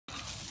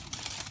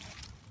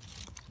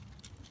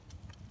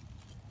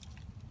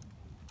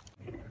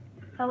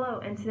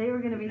Hello, and today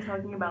we're going to be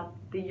talking about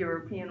the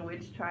European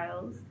witch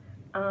trials.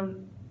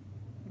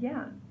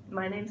 Yeah,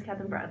 my name's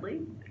Catherine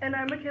Bradley. And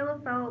I'm Michaela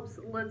Phelps.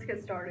 Let's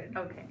get started.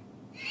 Okay.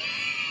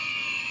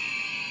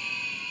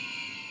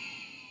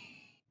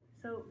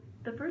 So,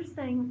 the first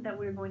thing that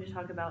we're going to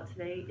talk about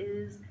today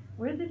is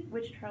where the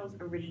witch trials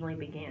originally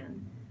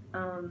began.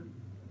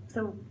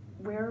 So,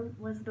 where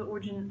was the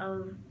origin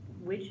of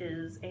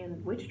witches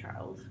and witch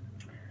trials?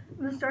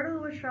 The start of the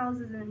witch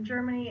trials is in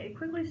Germany. It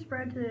quickly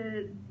spread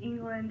to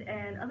England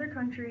and other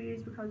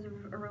countries because of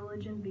a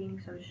religion being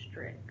so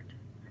strict.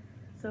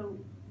 So,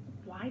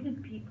 why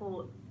did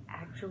people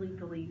actually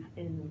believe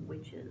in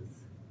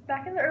witches?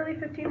 Back in the early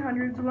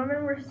 1500s,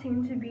 women were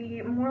seen to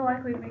be more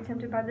likely to be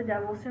tempted by the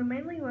devil, so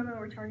mainly women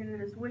were targeted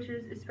as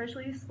witches,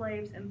 especially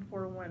slaves and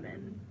poor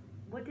women.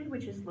 What did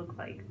witches look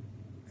like?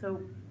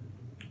 So,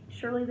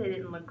 surely they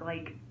didn't look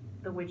like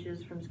the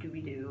witches from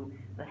Scooby-Doo,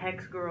 the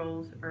Hex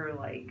Girls, or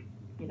like,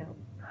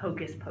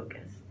 Hocus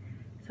Pocus.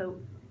 So,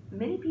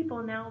 many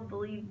people now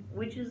believe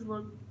witches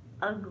look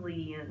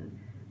ugly and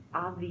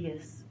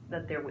obvious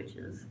that they're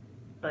witches.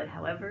 But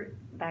however,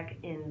 back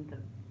in the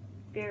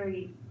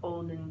very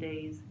olden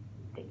days,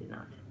 they did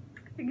not.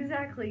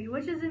 Exactly.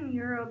 Witches in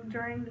Europe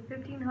during the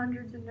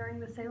 1500s and during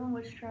the Salem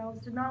witch trials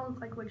did not look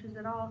like witches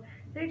at all.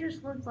 They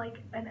just looked like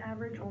an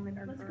average woman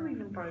or girl. Let's go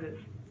even farther.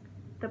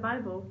 The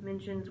Bible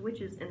mentions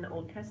witches in the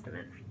Old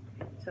Testament.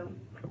 So,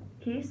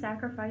 he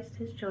sacrificed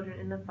his children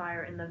in the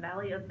fire in the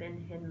valley of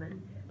Ben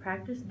Hinnom,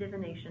 practiced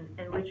divination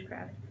and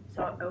witchcraft,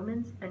 saw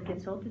omens, and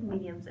consulted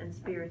mediums and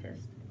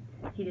spiritists.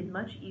 He did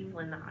much evil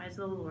in the eyes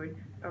of the Lord,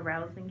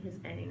 arousing his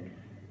anger,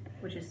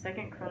 which is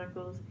 2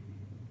 Chronicles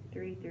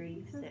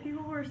 3:3-6. Since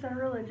people were so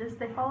religious,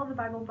 they followed the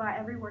Bible by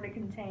every word it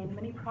contained.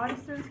 Many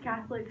Protestants,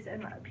 Catholics,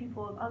 and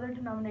people of other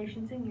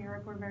denominations in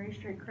Europe were very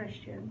strict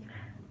Christians.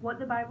 What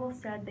the Bible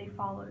said, they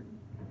followed.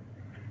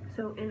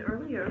 So in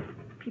early Europe,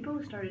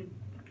 people started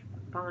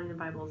following the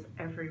Bible's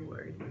every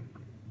word.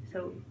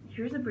 So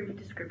here's a brief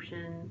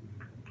description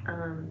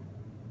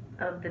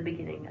of the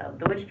beginning of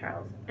the witch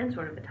trials and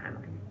sort of the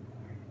timeline.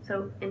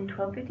 So in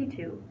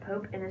 1252,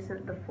 Pope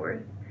Innocent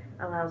IV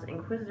allows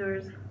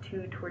inquisitors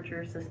to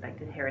torture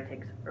suspected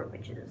heretics or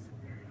witches.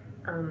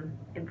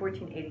 In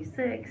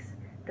 1486,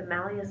 the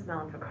Malleus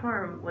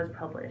Maleficarum was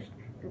published,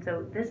 and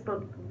so this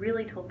book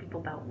really told people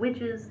about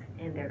witches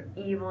and their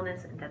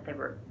evilness and that they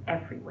were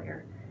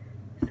everywhere.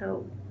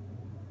 So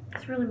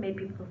this really made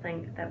people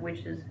think that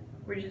witches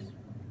were just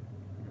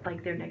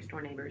like their next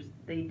door neighbors.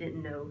 They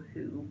didn't know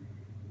who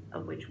a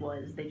witch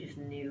was, they just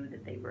knew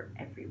that they were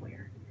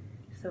everywhere.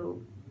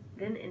 So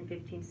then in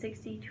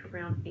 1560 to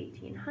around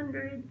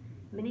 1800,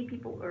 many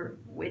people, or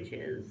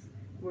witches,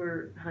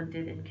 were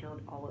hunted and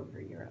killed all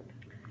over Europe.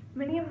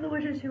 Many of the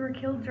witches who were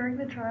killed during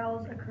the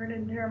trials occurred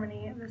in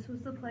Germany. This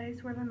was the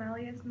place where the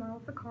Malleus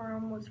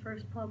Maleficarum was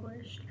first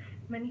published.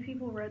 Many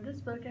people read this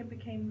book and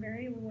became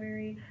very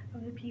wary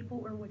of the people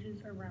or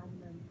witches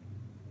around them.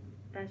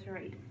 That's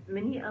right.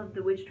 Many of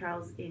the witch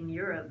trials in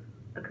Europe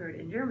occurred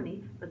in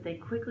Germany, but they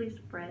quickly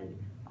spread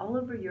all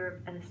over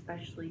Europe and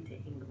especially to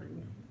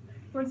England.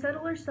 When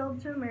settlers sailed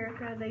to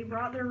America, they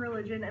brought their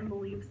religion and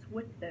beliefs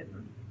with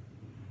them.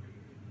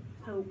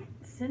 So,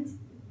 since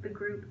the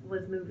group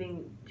was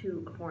moving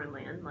to a foreign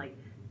land, like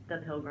the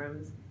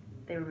Pilgrims,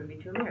 they were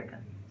moving to America.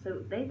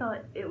 So they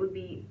thought there would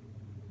be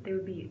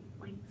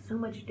like so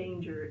much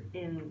danger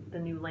in the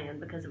new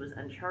land because it was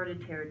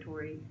uncharted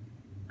territory.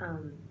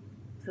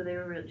 So they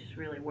were just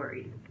really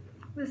worried.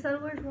 The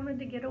settlers wanted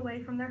to get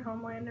away from their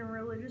homeland and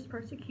religious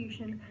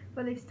persecution,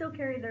 but they still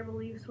carried their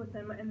beliefs with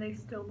them and they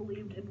still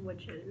believed in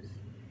witches.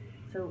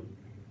 So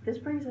this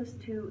brings us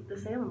to the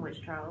Salem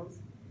witch trials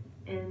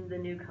in the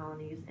new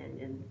colonies and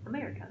in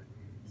America.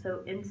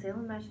 So in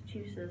Salem,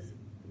 Massachusetts,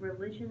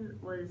 religion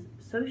was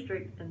so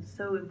strict and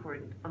so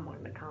important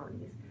among the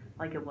colonies,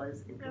 like it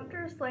was in England.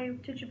 After a slave,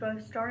 Tituba,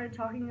 started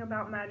talking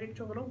about magic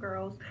to little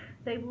girls,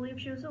 they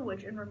believed she was a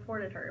witch and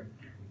reported her.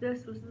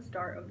 This was the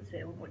start of the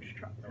Salem witch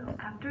trials. So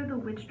after the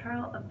witch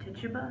trial of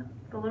Tituba,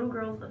 the little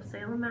girls of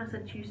Salem,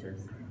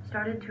 Massachusetts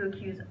started to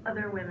accuse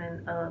other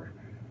women of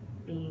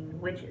being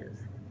witches.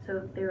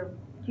 So they're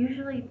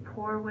usually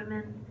poor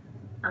women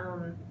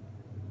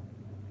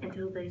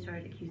until they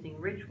started accusing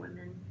rich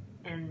women,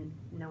 and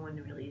no one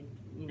really,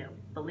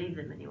 believed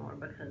them anymore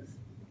because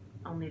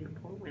only the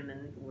poor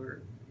women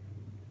were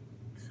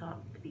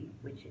sought to be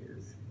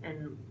witches,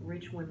 and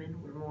rich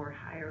women were more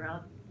higher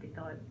up. They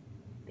thought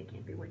they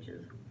can't be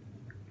witches.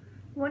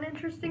 One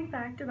interesting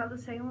fact about the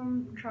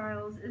Salem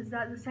trials is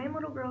that the same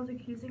little girls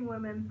accusing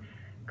women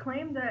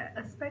claimed that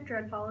a specter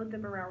had followed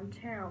them around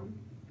town.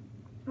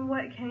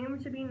 What came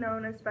to be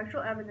known as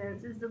spectral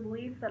evidence is the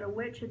belief that a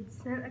witch had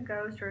sent a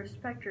ghost or a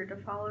specter to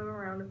follow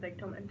around a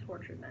victim and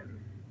torture them.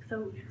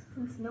 So,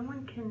 since no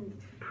one can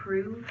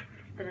prove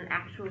that an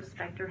actual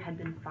specter had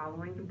been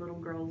following the little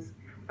girls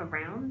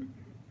around,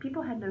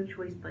 people had no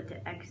choice but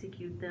to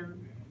execute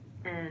them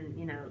and,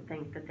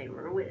 think that they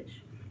were a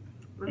witch.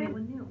 But no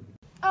one knew.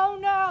 Oh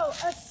no,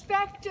 a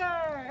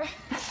specter!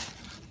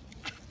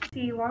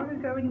 See, long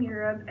ago in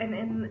Europe and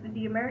in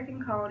the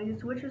American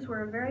colonies, witches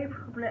were a very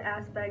prominent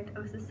aspect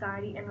of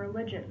society and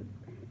religion.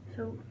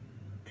 So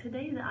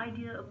today the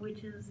idea of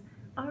witches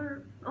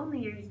are only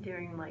used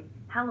during like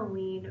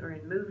Halloween or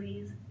in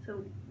movies.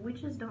 So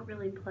witches don't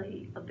really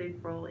play a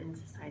big role in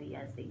society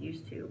as they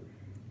used to,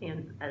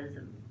 and as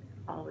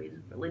always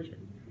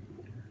religion.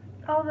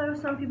 Although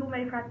some people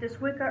may practice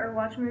Wicca or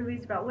watch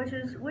movies about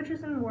witches,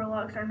 witches and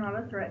warlocks are not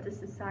a threat to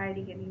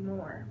society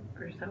anymore.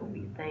 Or so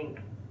we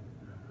think.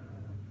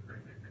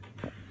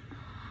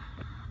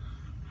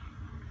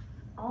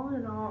 All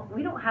in all,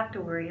 we don't have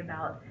to worry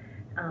about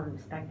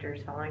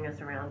specters following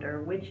us around,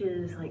 or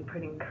witches like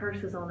putting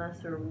curses on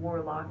us, or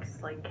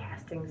warlocks like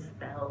casting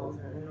spells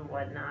and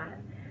whatnot.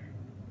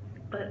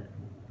 But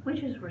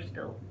witches were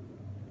still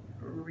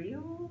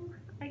real,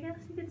 I guess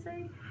you could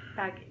say,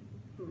 back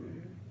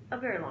a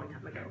very long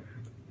time ago.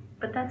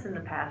 But that's in the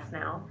past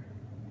now.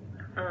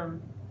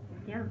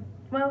 Yeah.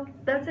 Well,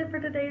 that's it for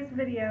today's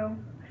video.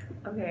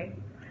 Okay.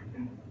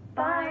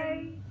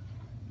 Bye.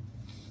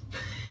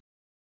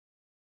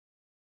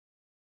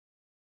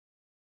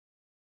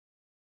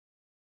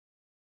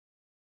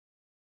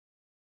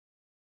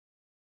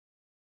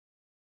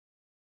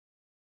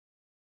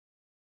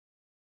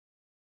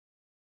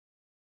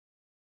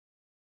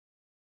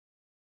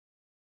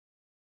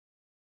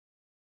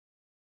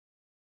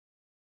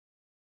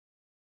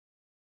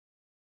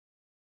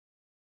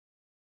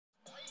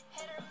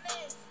 Hit or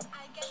miss,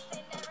 I guess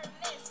they